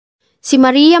Si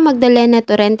Maria Magdalena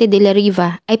Torrente de la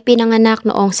Riva ay pinanganak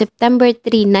noong September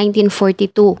 3,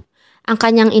 1942. Ang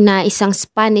kanyang ina isang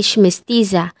Spanish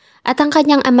mestiza at ang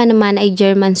kanyang ama naman ay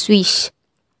German-Swiss.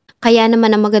 Kaya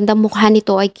naman ang magandang mukha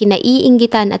nito ay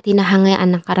kinaiinggitan at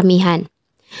hinahangaan ng karamihan.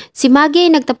 Si Maggie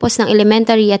ay nagtapos ng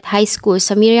elementary at high school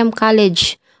sa Miriam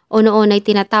College o noon ay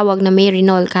tinatawag na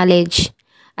Maryknoll College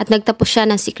at nagtapos siya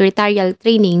ng secretarial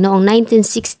training noong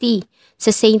 1960 sa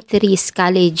St. Therese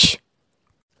College.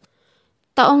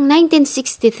 Taong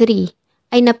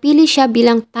 1963 ay napili siya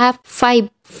bilang top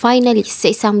 5 finalist sa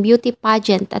isang beauty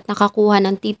pageant at nakakuha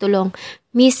ng titulong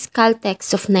Miss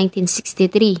Caltex of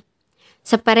 1963.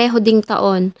 Sa pareho ding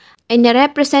taon ay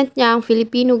narepresent niya ang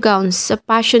Filipino gowns sa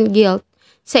Fashion Guild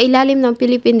sa ilalim ng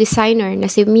Philippine designer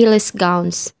na si Miles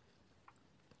Gowns.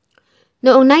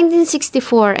 Noong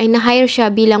 1964 ay na-hire siya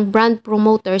bilang brand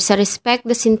promoter sa Respect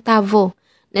the Centavo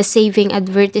na saving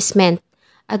advertisement.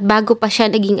 At bago pa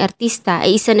siya naging artista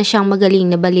ay isa na siyang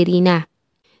magaling na balerina.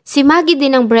 Si Maggie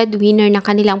din ang breadwinner ng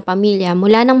kanilang pamilya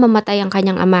mula nang mamatay ang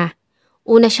kanyang ama.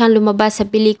 Una siyang lumabas sa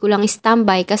pelikulang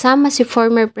Standby kasama si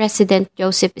former President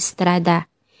Joseph Estrada.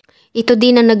 Ito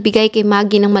din ang nagbigay kay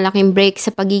Maggie ng malaking break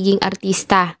sa pagiging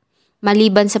artista.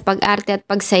 Maliban sa pag-arte at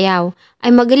pagsayaw,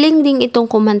 ay magaling ding itong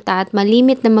kumanta at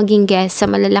malimit na maging guest sa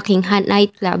malalaking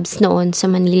nightclubs noon sa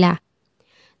Manila.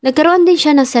 Nagkaroon din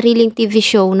siya ng sariling TV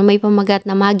show na may pamagat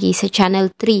na Maggie sa Channel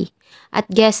 3 at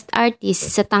guest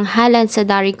artist sa Tanghalan sa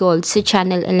Darigold sa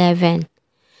Channel 11.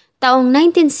 Taong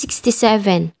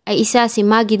 1967 ay isa si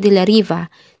Maggie de la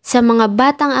Riva sa mga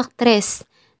batang aktres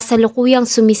sa lukuyang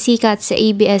sumisikat sa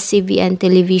ABS-CBN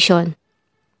Television.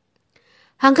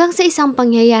 Hanggang sa isang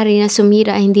pangyayari na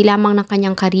sumira ay hindi lamang ng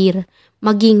kanyang karir,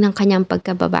 maging ng kanyang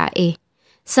pagkababae.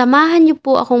 Samahan niyo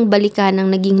po akong balikan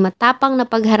ang naging matapang na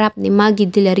pagharap ni Maggie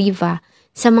de la Riva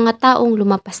sa mga taong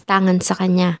lumapastangan sa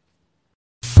kanya.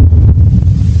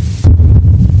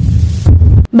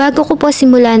 Bago ko po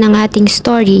simulan ang ating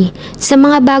story, sa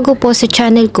mga bago po sa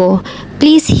channel ko,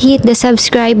 please hit the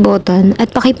subscribe button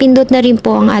at pakipindot na rin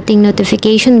po ang ating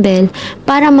notification bell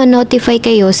para ma-notify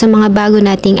kayo sa mga bago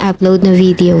nating upload na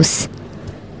videos.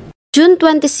 June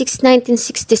 26,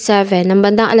 1967, ng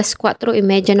bandang alas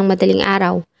 4:30 ng madaling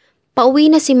araw, pauwi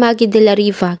na si Maggie de la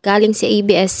Riva galing sa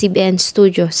ABS-CBN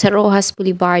studio sa Rojas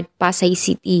Boulevard, Pasay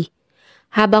City.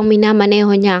 Habang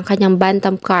minamaneho niya ang kanyang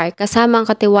bantam car kasama ang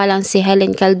katiwalang si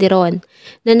Helen Calderon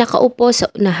na nakaupo sa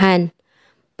unahan.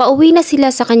 Pauwi na sila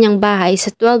sa kanyang bahay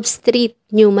sa 12th Street,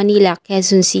 New Manila,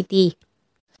 Quezon City.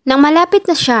 Nang malapit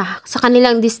na siya sa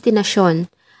kanilang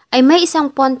destinasyon, ay may isang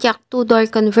Pontiac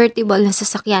two-door convertible na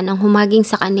sasakyan ang humaging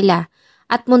sa kanila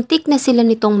at muntik na sila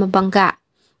nitong mabangga.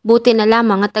 Buti na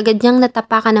lamang at agad niyang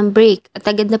natapakan ng brake at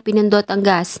agad na pinindot ang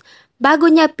gas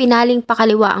bago niya pinaling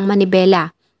pakaliwa ang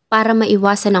manibela para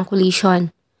maiwasan ang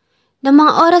collision. Nang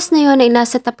mga oras na yon ay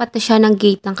nasa tapat na siya ng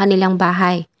gate ng kanilang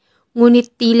bahay.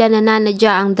 Ngunit tila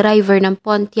nananadya ang driver ng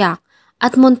Pontiac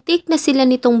at muntik na sila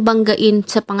nitong banggain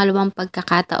sa pangalawang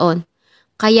pagkakataon.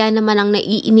 Kaya naman ang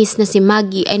naiinis na si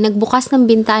Maggie ay nagbukas ng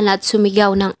bintana at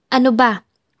sumigaw ng "Ano ba?"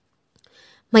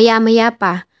 Maya-maya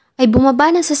pa ay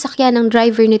bumaba ng sasakyan ng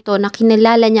driver nito na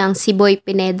kinalala niya ang si Boy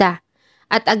Pineda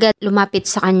at agad lumapit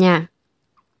sa kanya.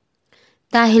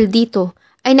 Dahil dito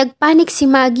ay nagpanik si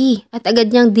Maggie at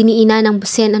agad niyang diniinan ang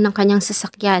busena ng kanyang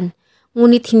sasakyan.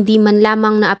 Ngunit hindi man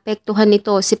lamang naapektuhan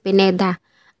nito si Pineda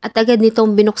at agad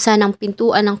nitong binuksan ang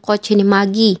pintuan ng kotse ni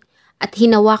Maggie at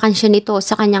hinawakan siya nito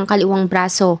sa kanyang kaliwang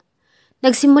braso.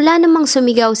 Nagsimula namang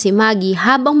sumigaw si Maggie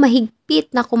habang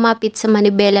mahigpit na kumapit sa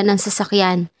manibela ng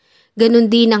sasakyan. Ganon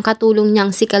din ang katulong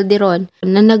niyang si Calderon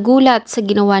na nagulat sa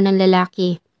ginawa ng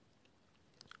lalaki.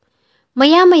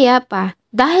 Maya-maya pa,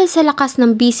 dahil sa lakas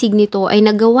ng bisig nito ay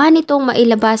nagawa nitong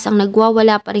mailabas ang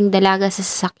nagwawala pa ring dalaga sa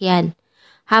sasakyan.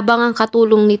 Habang ang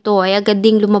katulong nito ay agad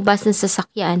ding lumabas ng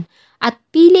sasakyan at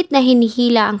pilit na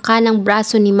hinihila ang kanang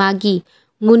braso ni Maggie.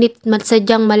 Ngunit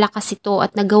sadyang malakas ito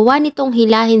at nagawa nitong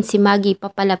hilahin si Maggie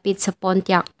papalapit sa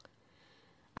Pontiac.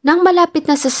 Nang malapit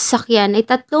na sa sasakyan ay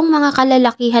tatlong mga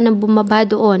kalalakihan ang bumaba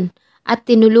doon at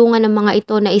tinulungan ng mga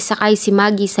ito na isakay si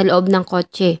Maggie sa loob ng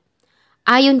kotse.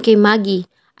 Ayon kay Maggie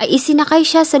ay isinakay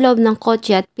siya sa loob ng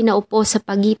kotse at pinaupo sa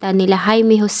pagitan nila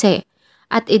Jaime Jose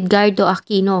at Edgardo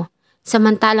Aquino.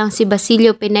 Samantalang si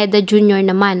Basilio Pineda Jr.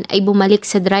 naman ay bumalik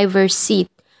sa driver's seat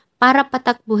para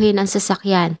patakbuhin ang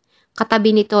sasakyan.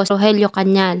 Katabi nito Rogelio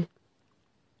Cañal.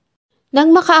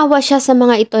 Nang makaawa siya sa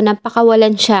mga ito,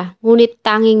 napakawalan siya, ngunit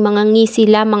tanging mga ngisi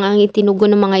lamang ang itinugo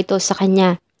ng mga ito sa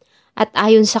kanya. At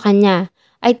ayon sa kanya,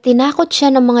 ay tinakot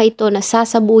siya ng mga ito na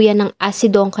sasabuyan ng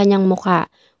asido ang kanyang muka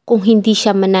kung hindi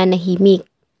siya mananahimik.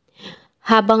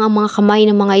 Habang ang mga kamay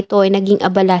ng mga ito ay naging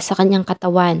abala sa kanyang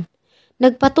katawan.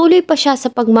 Nagpatuloy pa siya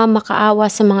sa pagmamakaawa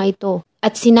sa mga ito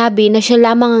at sinabi na siya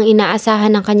lamang ang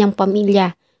inaasahan ng kanyang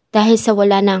pamilya dahil sa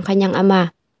wala na ang kanyang ama.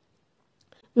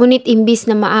 Ngunit imbis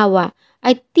na maawa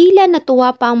ay tila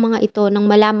natuwa pa ang mga ito nang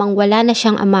malamang wala na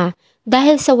siyang ama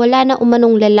dahil sa wala na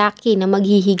umanong lalaki na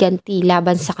maghihiganti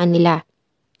laban sa kanila.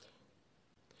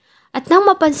 At nang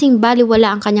mapansing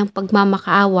baliwala ang kanyang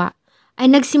pagmamakaawa, ay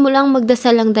nagsimulang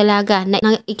magdasal ang dalaga na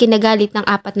ikinagalit ng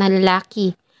 4 na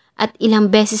lalaki at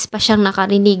ilang beses pa siyang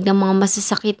nakarinig ng mga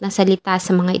masasakit na salita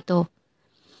sa mga ito.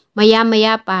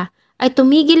 Maya-maya pa ay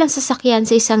tumigil ang sasakyan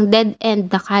sa isang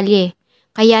dead-end na kalye,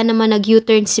 kaya naman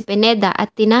nag-U-turn si Pineda at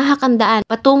tinahak ang daan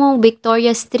patungong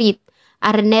Victoria Street,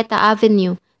 Araneta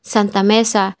Avenue, Santa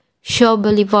Mesa, Shaw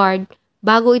Boulevard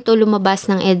bago ito lumabas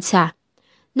ng EDSA.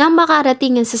 Nang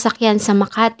makarating ang sasakyan sa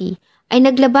Makati, ay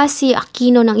naglabas si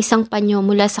Aquino ng isang panyo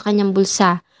mula sa kanyang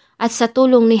bulsa at sa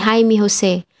tulong ni Jaime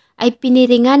Jose ay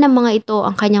piniringan ng mga ito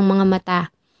ang kanyang mga mata.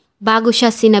 Bago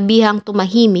siya sinabihang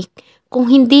tumahimik, kung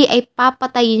hindi ay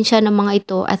papatayin siya ng mga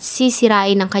ito at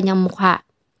sisirain ang kanyang mukha.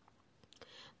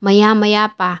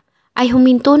 Maya-maya pa ay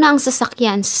huminto na ang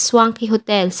sasakyan sa Swanky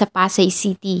Hotel sa Pasay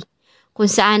City, kung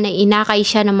saan ay inakay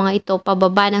siya ng mga ito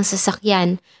pababa ng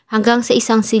sasakyan hanggang sa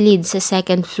isang silid sa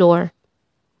 2nd floor.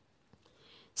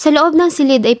 Sa loob ng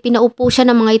silid ay pinaupo siya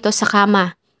ng mga ito sa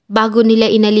kama bago nila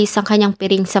inalis ang kanyang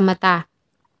piring sa mata.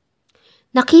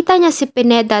 Nakita niya si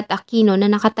Pineda at Aquino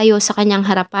na nakatayo sa kanyang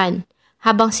harapan,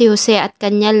 habang si Jose at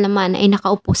Kanyal naman ay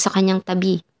nakaupo sa kanyang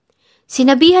tabi.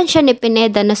 Sinabihan siya ni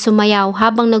Pineda na sumayaw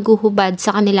habang naguhubad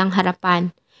sa kanilang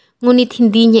harapan, ngunit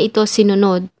hindi niya ito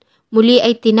sinunod. Muli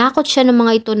ay tinakot siya ng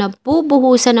mga ito na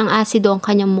bubuhusan ng asido ang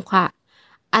kanyang mukha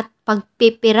at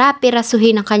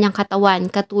pagpipira-pirasuhin ang kanyang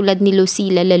katawan katulad ni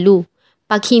Lucila Lalu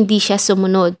pag hindi siya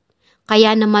sumunod.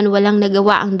 Kaya naman walang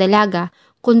nagawa ang dalaga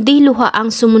kundi luha ang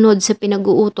sumunod sa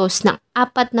pinag-uutos ng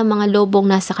 4 na mga lobong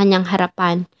nasa kanyang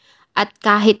harapan at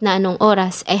kahit na anong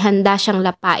oras ay handa siyang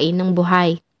lapain ng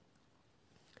buhay.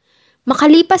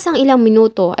 Makalipas ang ilang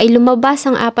minuto ay lumabas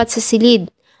ang 4 sa silid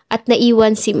at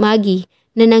naiwan si Maggie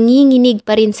na nanginginig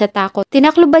pa rin sa takot.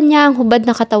 Tinakloban niya ang hubad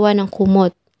na katawan ng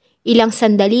kumot. Ilang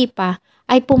sandali pa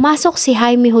ay pumasok si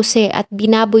Jaime Jose at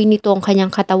binaboy nito ang kanyang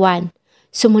katawan.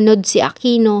 Sumunod si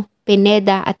Aquino,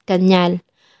 Pineda at Kanyal.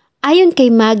 Ayon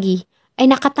kay Maggie, ay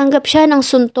nakatanggap siya ng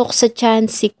suntok sa tiyan,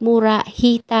 sikmura,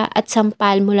 hita at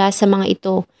sampal mula sa mga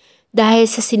ito dahil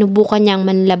sa sinubukan niyang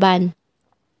manlaban.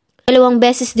 2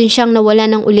 beses din siyang nawala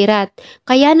ng ulirat,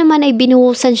 kaya naman ay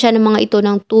binuhusan siya ng mga ito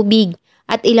ng tubig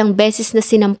at ilang beses na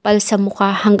sinampal sa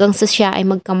mukha hanggang sa siya ay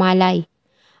magkamalay.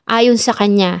 Ayon sa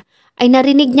kanya, ay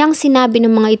narinig niyang sinabi ng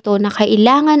mga ito na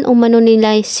kailangan umano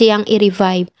nila siyang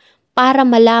i-revive para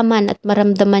malaman at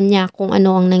maramdaman niya kung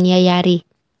ano ang nangyayari.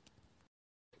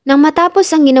 Nang matapos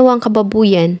ang ginawang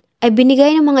kababuyan, ay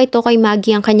binigay ng mga ito kay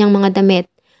Maggie ang kanyang mga damit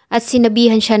at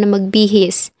sinabihan siya na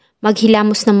magbihis,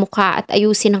 maghilamos ng mukha at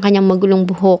ayusin ang kanyang magulong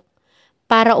buhok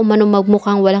para umano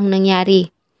magmukhang walang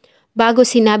nangyari. Bago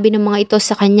sinabi ng mga ito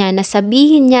sa kanya na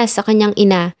sabihin niya sa kanyang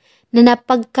ina na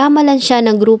napagkamalan siya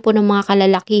ng grupo ng mga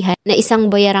kalalakihan na isang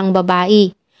bayarang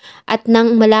babae. At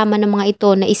nang malaman ng mga ito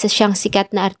na isa siyang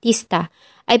sikat na artista,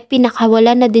 ay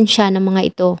pinakawalan na din siya ng mga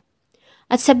ito.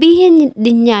 At sabihin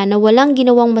din niya na walang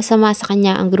ginawang masama sa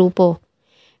kanya ang grupo.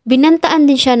 Binantaan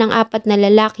din siya ng 4 na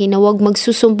lalaki na huwag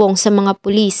magsusumbong sa mga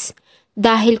pulis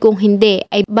dahil kung hindi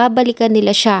ay babalikan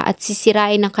nila siya at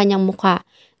sisirain ang kanyang mukha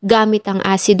gamit ang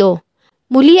asido.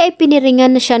 Muli ay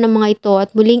piniringan na siya ng mga ito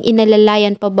at muling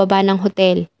inalalayan pababa ng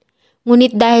hotel.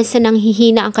 Ngunit dahil sa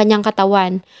nanghihina ang kanyang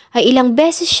katawan ay ilang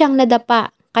beses siyang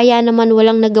nadapa kaya naman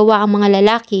walang nagawa ang mga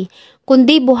lalaki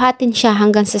kundi buhatin siya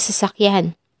hanggang sa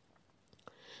sasakyan.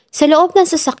 Sa loob ng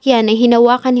sasakyan ay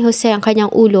hinawakan ni Jose ang kanyang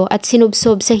ulo at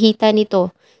sinubsob sa hita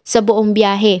nito sa buong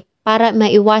biyahe para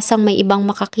maiwasang may ibang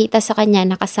makakita sa kanya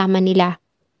na kasama nila.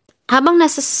 Habang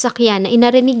nasa sasakyan ay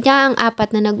narinig niya ang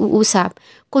 4 na nag-uusap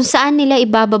kung saan nila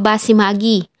ibababa si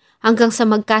Maggie hanggang sa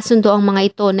magkasundo ang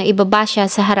mga ito na ibaba siya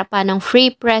sa harapan ng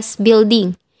Free Press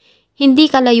Building,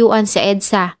 hindi kalayuan sa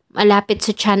EDSA, malapit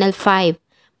sa Channel 5,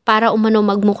 para umano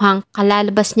magmukhang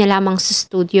kalalabas niya lamang sa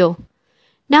studio.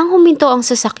 Nang huminto ang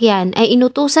sasakyan ay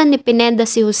inutusan ni Pineda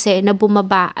si Jose na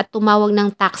bumaba at tumawag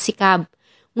ng taxi cab,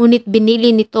 ngunit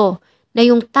binili nito na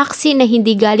yung taxi na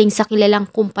hindi galing sa kilalang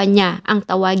kumpanya ang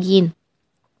tawagin.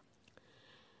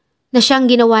 Na siyang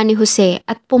ginawa ni Jose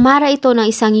at pumara ito ng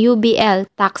isang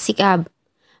UBL taxi cab.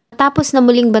 Tapos na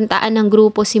muling bantaan ng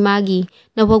grupo si Maggie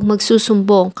na huwag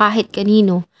magsusumbong kahit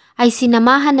kanino, ay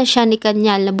sinamahan na siya ni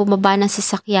Kanyal na bumaba ng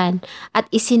sasakyan at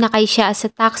isinakay siya sa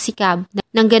taxi cab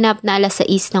ng ganap na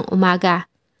 6:00 ng umaga.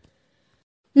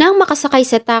 Nang makasakay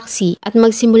sa taxi at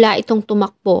magsimula itong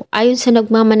tumakbo ayon sa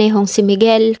nagmamanehong si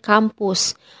Miguel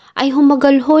Campos, ay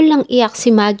humagalhol ng iyak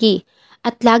si Maggie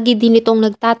at lagi din itong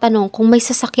nagtatanong kung may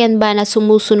sasakyan ba na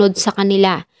sumusunod sa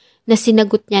kanila na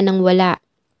sinagot niya ng wala.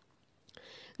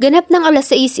 Ganap ng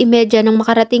 6:30 nang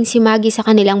makarating si Maggie sa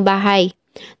kanilang bahay.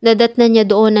 Nadatnan niya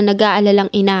doon na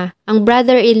nag-aalalang ina, ang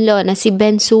brother-in-law na si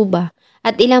Ben Suba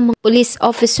at ilang mga police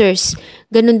officers,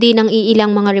 ganun din ang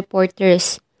iilang mga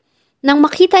reporters. Nang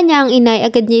makita niya ang inay,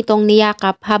 agad niya itong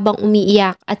niyakap habang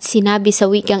umiiyak at sinabi sa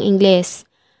wikang Ingles,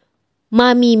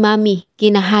 "Mami, mami,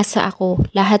 ginahasa ako.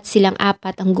 Lahat silang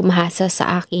apat ang gumahasa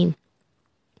sa akin."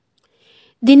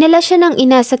 Dinala siya ng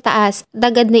ina sa taas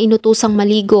at agad na inutusang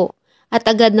maligo at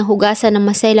agad na hugasan ng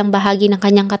maselang bahagi ng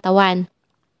kanyang katawan.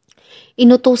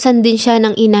 Inutusan din siya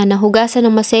ng ina na hugasan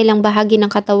ng maselang bahagi ng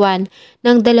katawan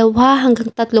ng 2 hanggang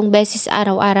 3 beses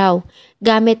araw-araw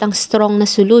gamit ang strong na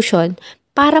solution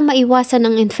para maiwasan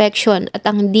ang infection at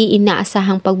ang hindi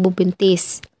inaasahang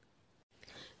pagbubuntis.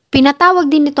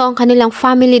 Pinatawag din nito ang kanilang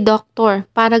family doctor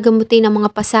para gamutin ang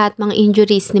mga pasa at mga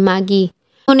injuries ni Maggie.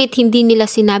 Ngunit hindi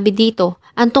nila sinabi dito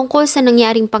ang tungkol sa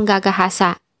nangyaring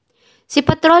panggagahasa. Si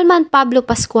Patrolman Pablo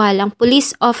Pascual, ang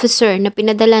police officer na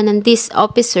pinadala ng this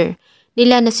officer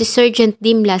nila na si Sergeant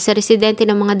Dimla sa residente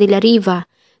ng mga De La Riva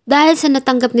dahil sa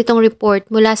natanggap nitong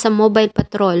report mula sa mobile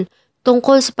patrol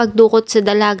tungkol sa pagdukot sa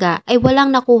dalaga ay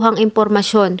walang nakuhang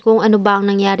impormasyon kung ano ba ang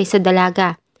nangyari sa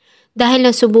dalaga. Dahil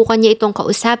nang subukan niya itong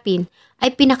kausapin,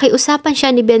 ay pinakiusapan siya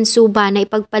ni Ben Suba na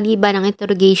ipagpaliban ang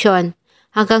interrogation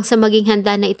hanggang sa maging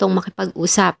handa na itong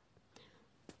makipag-usap.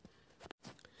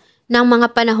 Nang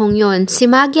mga panahong yon, si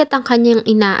Maggie at ang kanyang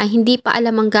ina ay hindi pa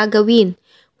alam ang gagawin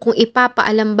kung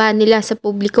ipapaalam ba nila sa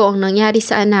publiko ang nangyari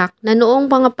sa anak na noong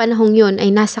mga panahong yon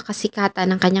ay nasa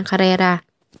kasikatan ng kanyang karera.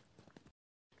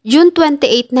 June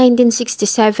 28,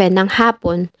 1967 ng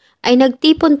hapon ay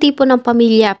nagtipon-tipon ng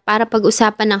pamilya para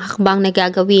pag-usapan ang hakbang na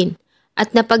gagawin at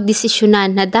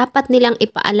napagdesisyonan na dapat nilang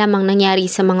ipaalam ang nangyari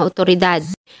sa mga otoridad.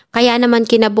 Kaya naman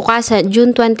kinabukasan,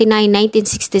 June 29,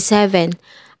 1967,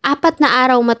 4 na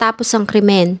araw matapos ang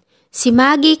krimen, si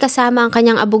Maggie kasama ang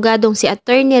kanyang abogadong si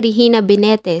Attorney Regina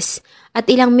Benetes at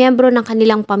ilang miyembro ng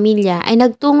kanilang pamilya ay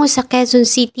nagtungo sa Quezon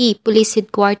City Police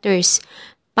Headquarters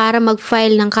para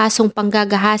mag-file ng kasong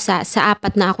panggagahasa sa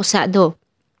 4 na akusado.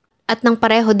 At nang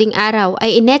pareho ding araw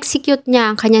ay in-execute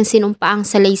niya ang kanyang sinumpaang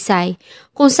salaysay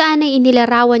kung saan ay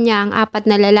inilarawan niya ang 4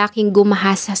 na lalaking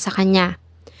gumahasa sa kanya.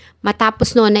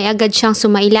 Matapos noon ay agad siyang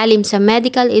sumailalim sa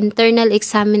medical internal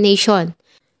examination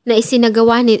na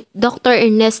isinagawa ni Dr.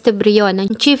 Ernesto Brion,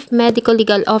 ang Chief Medical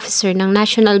Legal Officer ng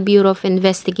National Bureau of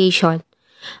Investigation.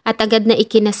 At agad na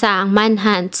ikinasa ang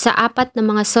manhunt sa 4 na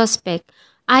mga suspect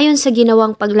ayon sa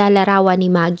ginawang paglalarawan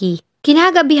ni Maggie.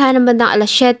 Kinagabihan ng bandang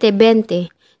 7:20,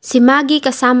 si Maggie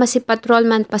kasama si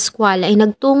Patrolman Pascual ay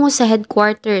nagtungo sa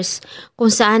headquarters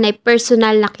kung saan ay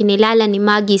personal na kinilala ni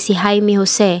Maggie si Jaime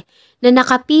Jose na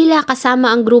nakapila kasama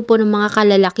ang grupo ng mga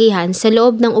kalalakihan sa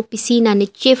loob ng opisina ni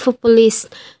Chief of Police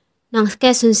ng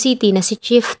Quezon City na si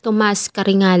Chief Tomas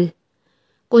Caringal,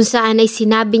 kung saan ay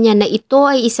sinabi niya na ito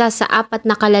ay isa sa 4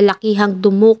 na kalalakihang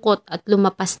dumukot at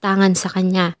lumapastangan sa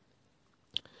kanya.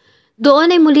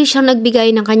 Doon ay muli siyang nagbigay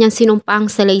ng kanyang sinumpaang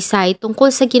salaysay tungkol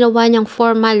sa ginawa niyang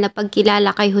formal na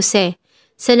pagkilala kay Jose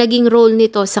sa naging role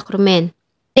nito sa krimen.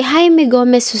 Si Jaime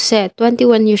Gomez Jose,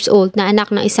 21 years old na anak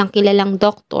ng isang kilalang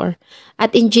doktor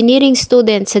at engineering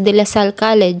student sa De La Salle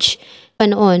College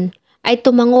noon, ay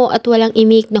tumango at walang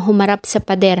imik na humarap sa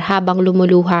pader habang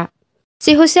lumuluha.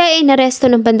 Si Jose ay naresto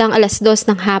ng bandang 2:00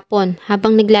 ng hapon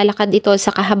habang naglalakad ito sa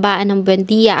kahabaan ng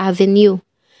Buendia Avenue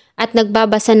at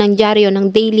nagbabasa ng dyaryo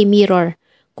ng Daily Mirror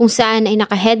kung saan ay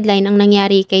naka-headline ang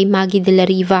nangyari kay Maggie de la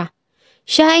Riva.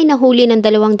 Siya ay nahuli ng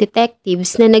 2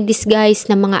 detectives na nagdisguise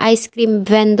ng mga ice cream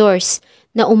vendors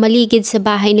na umaligid sa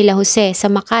bahay nila Jose sa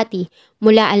Makati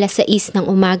mula 6:00 ng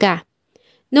umaga.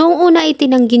 Noong una ay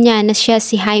tinanggi niya na siya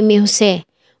si Jaime Jose,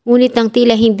 ngunit nang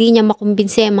tila hindi niya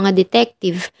makumbinse ang mga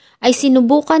detective ay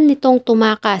sinubukan nitong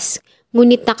tumakas,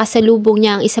 ngunit nakasalubong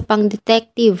niya ang isa pang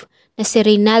detective na si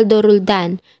Reynaldo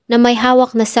Roldan na may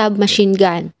hawak na submachine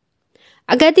gun.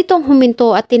 Agad itong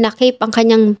huminto at tinakip ang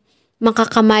kanyang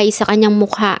makakamay sa kanyang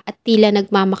mukha at tila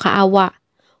nagmamakaawa.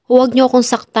 "Huwag niyo akong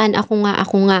saktan, ako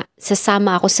nga,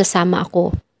 sasama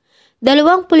ako.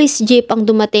 2 police jeep ang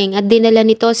dumating at dinala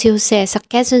nito si Jose sa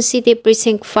Quezon City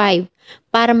Precinct 5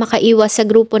 para makaiwas sa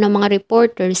grupo ng mga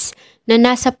reporters na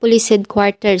nasa police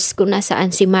headquarters kung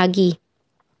nasaan si Maggie.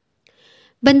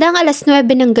 Bandang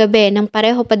 9:00 ng gabi ng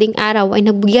pareho pa ding araw ay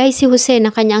nagbigay si Jose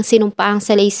ng kanyang sinumpaang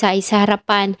salaysay sa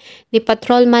harapan ni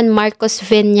Patrolman Marcos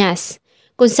Viñas,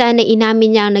 kung saan ay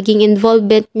inamin niya ang naging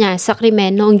involvement niya sa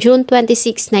krimen noong June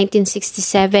 26,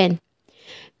 1967.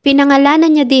 Pinangalanan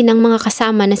niya din ang mga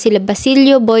kasama na sila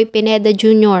Basilio Boy Pineda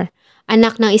Jr.,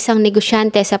 anak ng isang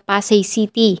negosyante sa Pasay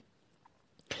City,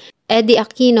 Eddie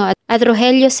Aquino at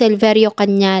Rogelio Silverio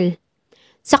Cañal.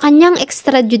 Sa kanyang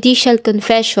extrajudicial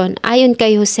confession ayon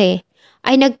kay Jose,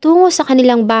 ay nagtungo sa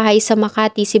kanilang bahay sa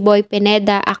Makati si Boy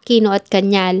Pineda, Aquino at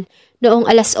Cañal noong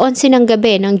alas 11 ng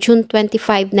gabi ng June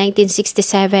 25,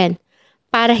 1967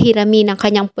 para hiramin ang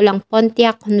kanyang pulang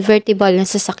Pontiac convertible na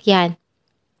sasakyan.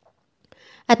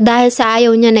 At dahil sa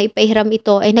ayaw niya na ipahiram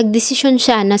ito ay nagdesisyon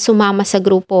siya na sumama sa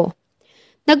grupo.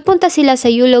 Nagpunta sila sa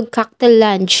Yulog Cocktail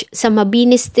Lounge sa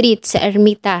Mabini Street sa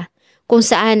Ermita, kung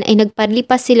saan ay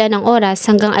nagpalipas sila ng oras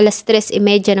hanggang alas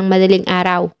 3:30 ng madaling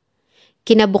araw.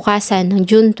 Kinabukasan ng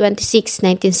June 26,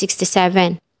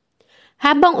 1967.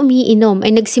 Habang umiinom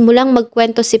ay nagsimulang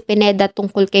magkwento si Pineda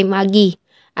tungkol kay Maggie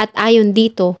at ayon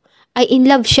dito ay in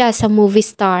love siya sa movie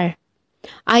star.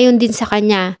 Ayon din sa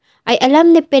kanya ay alam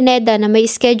ni Pineda na may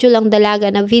schedule ang dalaga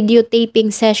na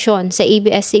videotaping session sa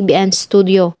ABS-CBN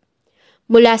studio.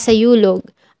 Mula sa Yulog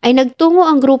ay nagtungo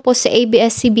ang grupo sa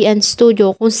ABS-CBN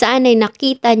studio kung saan ay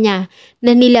nakita niya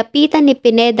na nilapitan ni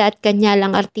Pineda at Cañal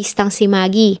ang artistang si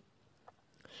Maggie.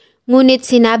 Ngunit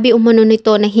sinabi umano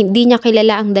nito na hindi niya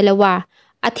kilala ang dalawa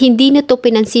at hindi nito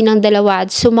pinansin ang dalawa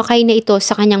at sumakay na ito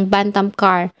sa kanyang bantam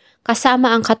car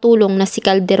kasama ang katulong na si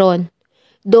Calderon.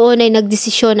 Doon ay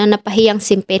nagdesisyon ang napahiyang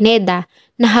si Pineda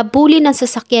na habulin ang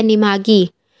sasakyan ni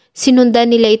Maggie. Sinundan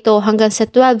nila ito hanggang sa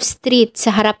 12th Street sa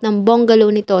harap ng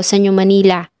bungalow nito sa New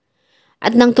Manila.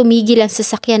 At nang tumigil ang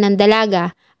sasakyan ng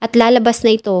dalaga at lalabas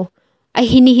na ito, ay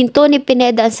hinihinto ni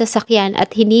Pineda ang sasakyan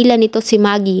at hinila nito si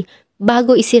Maggie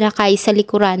bago isirakay sa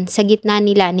likuran sa gitna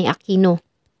nila ni Aquino.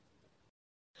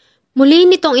 Muli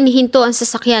nitong inihinto ang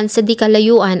sasakyan sa di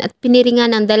kalayuan at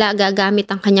piniringan ang dalaga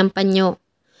gamit ang kanyang panyo.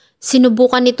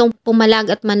 Sinubukan nitong pumalag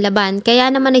at manlaban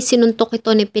kaya naman ay sinuntok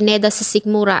ito ni Pineda sa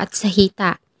sikmura at sa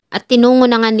hita. At tinungo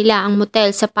na nga nila ang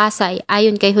motel sa Pasay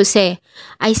ayon kay Jose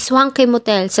ay Swanky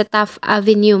Motel sa Taft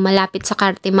Avenue malapit sa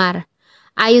Cartimar.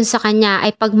 Ayon sa kanya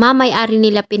ay pagmamay-ari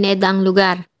nila Pineda ang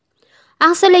lugar.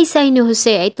 Ang salaysay ni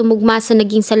Jose ay tumugma sa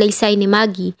naging salaysay ni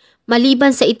Maggie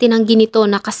maliban sa itinanggi nito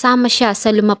na kasama siya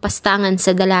sa lumapastangan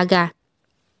sa dalaga.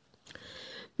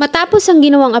 Matapos ang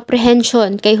ginawang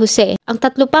apprehension kay Jose, ang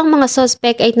tatlo pang mga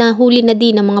sospek ay nahuli na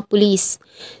din ng mga pulis.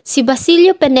 Si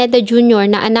Basilio Pineda Jr.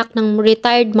 na anak ng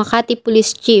retired Makati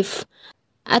Police Chief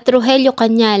at Rogelio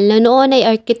Cañal na noon ay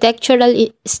architectural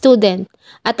student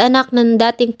at anak ng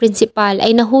dating principal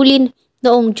ay nahuli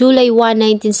noong July 1,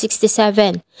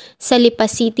 1967 sa Lipa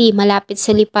City malapit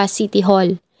sa Lipa City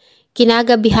Hall.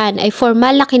 Kinagabihan ay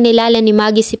formal na kinilala ni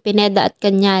Maggie si Pineda at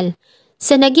Cañal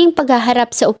sa naging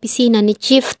paghaharap sa opisina ni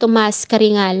Chief Tomas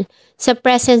Caringal sa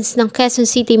presence ng Quezon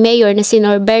City Mayor na si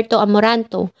Norberto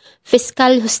Amoranto,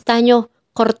 Fiscal Justanio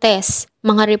Cortez,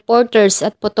 mga reporters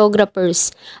at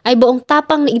photographers, ay buong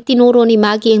tapang na itinuro ni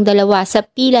Maggie ang dalawa sa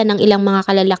pila ng ilang mga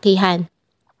kalalakihan.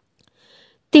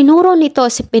 Tinuro nito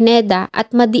si Pineda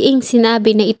at madiing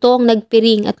sinabi na ito ang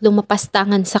nagpiring at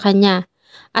lumapastangan sa kanya.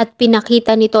 At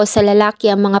pinakita nito sa lalaki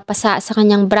ang mga pasa sa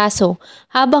kanyang braso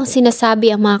habang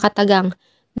sinasabi ang mga katagang,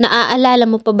 "Naaalala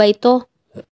mo pa ba ito?"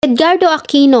 Edgardo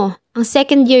Aquino, ang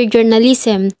second-year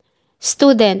journalism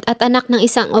student at anak ng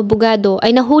isang abogado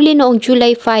ay nahuli noong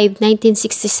July 5,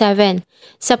 1967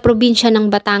 sa probinsya ng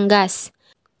Batangas.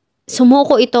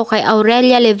 Sumuko ito kay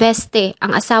Aurelia Leveste,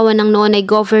 ang asawa ng noon ay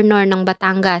governor ng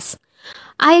Batangas.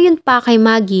 Ayon pa kay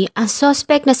Maggie, ang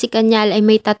suspect na si Cañal ay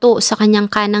may tattoo sa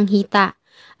kanyang kanang hita.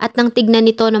 At nang tignan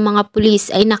nito ng mga pulis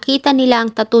ay nakita nila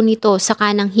ang tattoo nito sa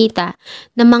kanang hita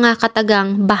ng mga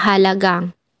katagang Bahala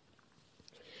Gang.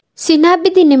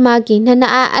 Sinabi din ni Maggie na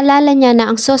naaalala niya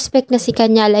na ang suspect na si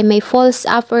Cañal ay may false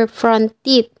upper front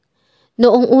teeth.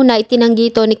 Noong una itinanggi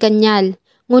ito ni Cañal,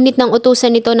 ngunit nang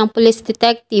utusan nito ng police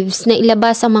detectives na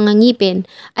ilabas ang mga ngipin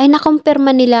ay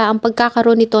nakumpirma nila ang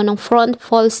pagkakaroon nito ng front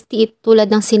false teeth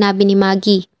tulad ng sinabi ni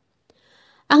Maggie.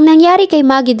 Ang nangyari kay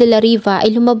Maggie de la Riva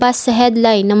ay lumabas sa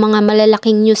headline ng mga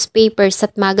malalaking newspapers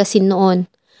at magazine noon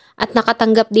at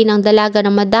nakatanggap din ang dalaga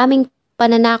ng madaming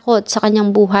pananakot sa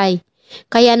kanyang buhay.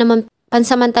 Kaya naman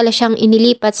pansamantala siyang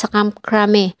inilipat sa Camp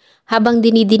Crame habang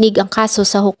dinidinig ang kaso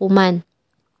sa hukuman.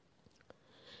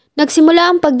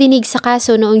 Nagsimula ang pagdinig sa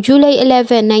kaso noong July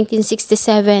 11,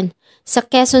 1967 sa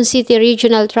Quezon City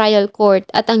Regional Trial Court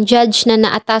at ang judge na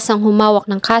naatasang humawak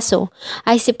ng kaso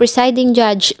ay si Presiding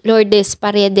Judge Lourdes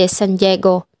Paredes San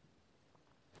Diego.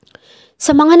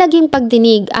 Sa mga naging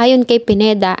pagdinig ayon kay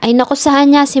Pineda ay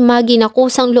nakusahan niya si Maggie na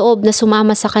kusang loob na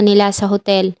sumama sa kanila sa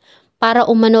hotel para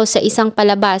umano sa isang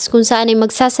palabas kung saan ay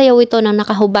magsasayaw ito ng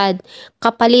nakahubad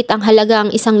kapalit ang halagang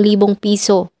 1,000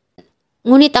 piso.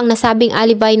 Ngunit ang nasabing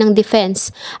alibi ng defense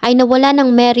ay nawala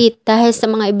ng merit dahil sa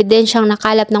mga ebidensyang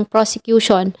nakalap ng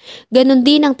prosecution, ganun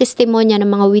din ang testimonya ng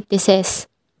mga witnesses.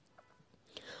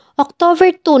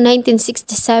 October 2,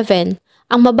 1967,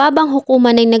 ang mababang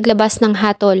hukuman ay naglabas ng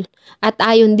hatol at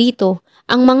ayon dito,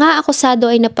 ang mga akusado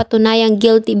ay napatunayang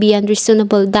guilty beyond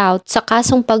reasonable doubt sa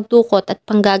kasong pagdukot at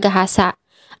panggagahasa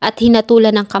at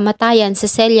hinatulan ng kamatayan sa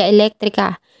selya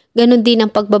elektrika, ganun din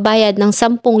ang pagbabayad ng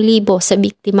 10,000 sa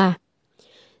biktima.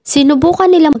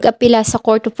 Sinubukan nilang mag-apela sa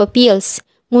Court of Appeals,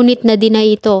 ngunit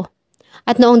na-deny ito.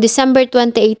 At noong December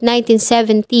 28,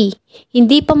 1970,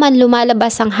 hindi pa man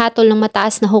lumalabas ang hatol ng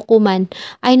mataas na hukuman,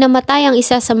 ay namatay ang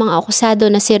isa sa mga akusado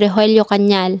na si Rogelio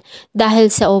Cañal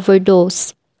dahil sa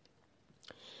overdose.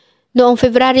 Noong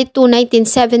February 2,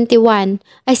 1971,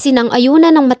 ay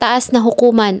sinang-ayunan ng mataas na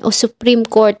hukuman o Supreme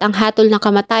Court ang hatol na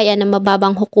kamatayan ng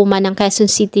mababang hukuman ng Quezon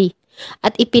City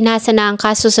at ipinasa na ang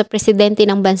kaso sa presidente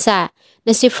ng bansa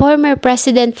na si former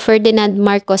President Ferdinand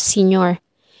Marcos Sr.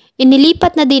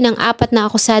 Inilipat na din ang 4 na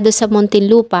akusado sa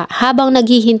Muntinlupa habang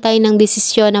naghihintay ng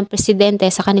desisyon ng presidente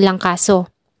sa kanilang kaso.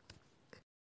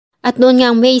 At noon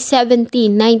ngang May 17,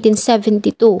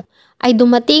 1972 ay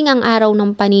dumating ang araw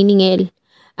ng paniningil.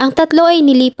 Ang 3 ay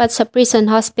nilipat sa prison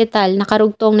hospital na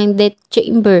karugtong ng death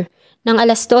chamber ng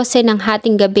alas 12 ng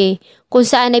hating gabi kung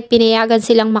saan ay pinayagan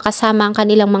silang makasama ang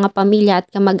kanilang mga pamilya at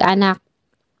kamag-anak.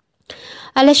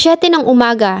 Alas 7 ng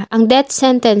umaga, ang death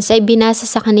sentence ay binasa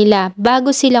sa kanila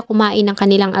bago sila kumain ng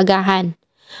kanilang agahan.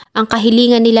 Ang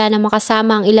kahilingan nila na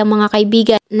makasama ang ilang mga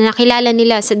kaibigan na nakilala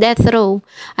nila sa death row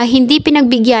ay hindi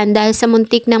pinagbigyan dahil sa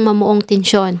muntik ng mamuong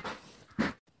tensyon.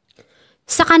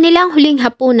 Sa kanilang huling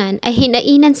hapunan ay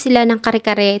hinainan sila ng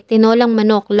kare-kare, tinolang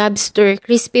manok, lobster,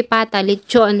 crispy pata,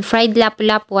 lechon, fried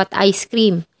lapu-lapu at ice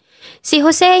cream. Si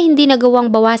Jose ay hindi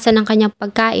nagawang bawasan ng kanyang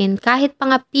pagkain kahit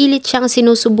pa nga pilit siyang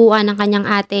sinusubuan ng kanyang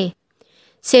ate.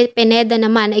 Si Pineda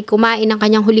naman ay kumain ng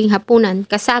kanyang huling hapunan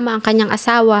kasama ang kanyang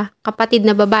asawa, kapatid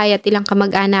na babae at ilang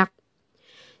kamag-anak.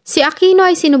 Si Aquino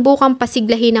ay sinubukang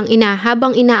pasiglahin ng ina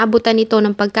habang inaabutan ito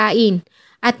ng pagkain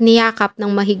at niyakap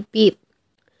ng mahigpit.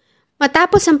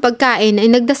 Matapos ang pagkain ay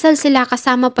nagdasal sila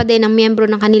kasama pa din ang miyembro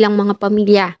ng kanilang mga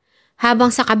pamilya,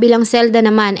 habang sa kabilang selda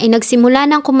naman ay nagsimula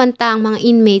ng kumanta ang mga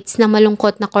inmates ng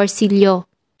malungkot na korsilyo.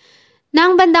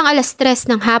 Nang bandang alas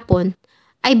 3 ng hapon,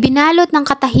 ay binalot ng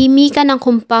katahimikan ng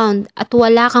compound at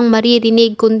wala kang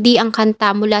maririnig kundi ang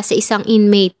kanta mula sa isang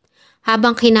inmate,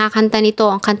 habang kinakanta nito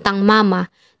ang kantang Mama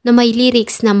na may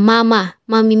lyrics na Mama,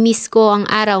 mamimiss ko ang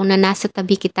araw na nasa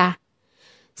tabi kita.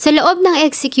 Sa loob ng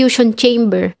execution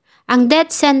chamber, ang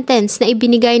death sentence na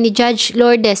ibinigay ni Judge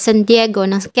Lourdes San Diego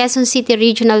ng Quezon City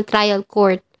Regional Trial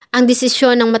Court, ang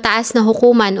desisyon ng mataas na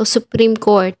hukuman o Supreme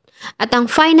Court, at ang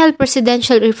final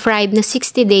presidential reprieve na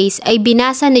 60 days ay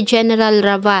binasa ni General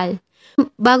Raval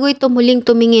bago ito muling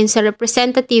tumingin sa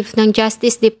representative ng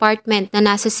Justice Department na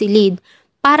nasa silid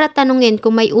para tanungin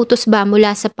kung may utos ba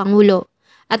mula sa Pangulo,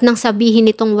 at nang sabihin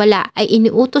nitong wala ay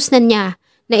iniutos na niya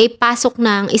na ipasok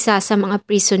na ang isa sa mga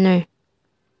prisoner.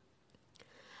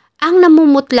 Ang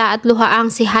namumutla at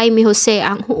luhaang si Jaime Jose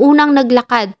ang unang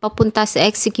naglakad papunta sa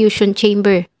execution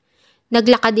chamber.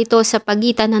 Naglakad ito sa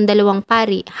pagitan ng 2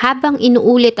 pari habang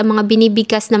inuulit ang mga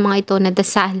binibigkas ng mga ito na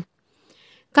dasal.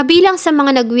 Kabilang sa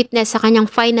mga nag-witness sa kanyang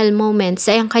final moments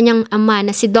ay ang kanyang ama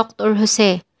na si Dr.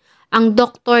 Jose, ang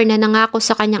doktor na nangako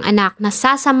sa kanyang anak na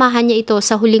sasamahan niya ito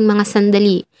sa huling mga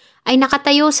sandali, ay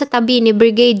nakatayo sa tabi ni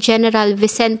Brigade General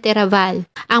Vicente Raval,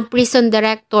 ang prison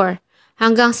director,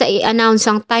 hanggang sa i-announce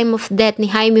ang time of death ni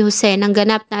Jaime Jose nang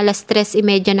ganap na alas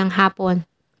 3:30 ng hapon.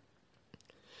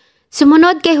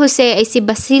 Sumunod kay Jose ay si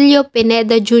Basilio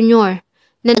Pineda Jr.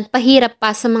 na nagpahirap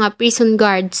pa sa mga prison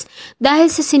guards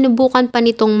dahil sa sinubukan pa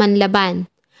nitong manlaban,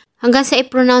 hanggang sa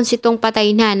i-pronounce itong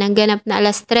patay na nang ganap na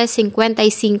alas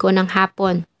 3:55 ng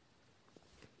hapon.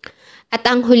 At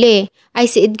ang huli ay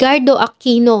si Edgardo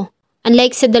Aquino.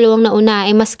 Unlike sa 2 nauna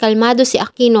ay mas kalmado si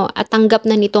Aquino at tanggap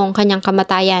na nito ang kanyang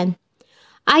kamatayan.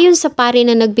 Ayon sa pari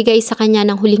na nagbigay sa kanya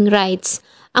ng huling rites,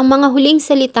 ang mga huling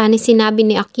salita ni sinabi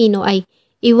ni Aquino ay,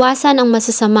 iwasan ang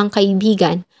masasamang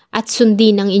kaibigan at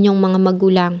sundin ang inyong mga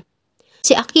magulang.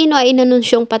 Si Aquino ay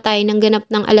inanunsyong patay ng ganap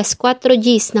ng alas 4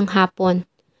 Gs ng hapon.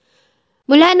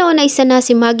 Mula noon ay isa na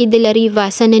si Maggie de la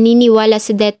Riva sa naniniwala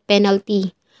sa death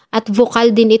penalty, at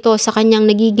vokal din ito sa kanyang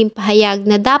nagiging pahayag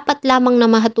na dapat lamang na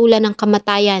mahatulan ng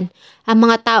kamatayan ang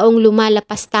mga taong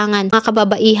lumalapastangan, mga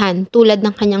kababaihan tulad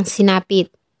ng kanyang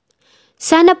sinapit.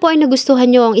 Sana po ay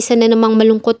nagustuhan nyo ang isa na namang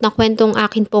malungkot na kwentong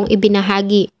akin pong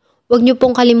ibinahagi. Huwag niyo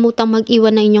pong kalimutang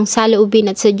mag-iwan ng inyong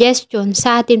saloobin at suggestion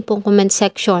sa atin pong comment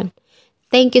section.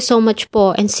 Thank you so much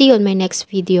po and see you on my next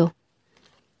video.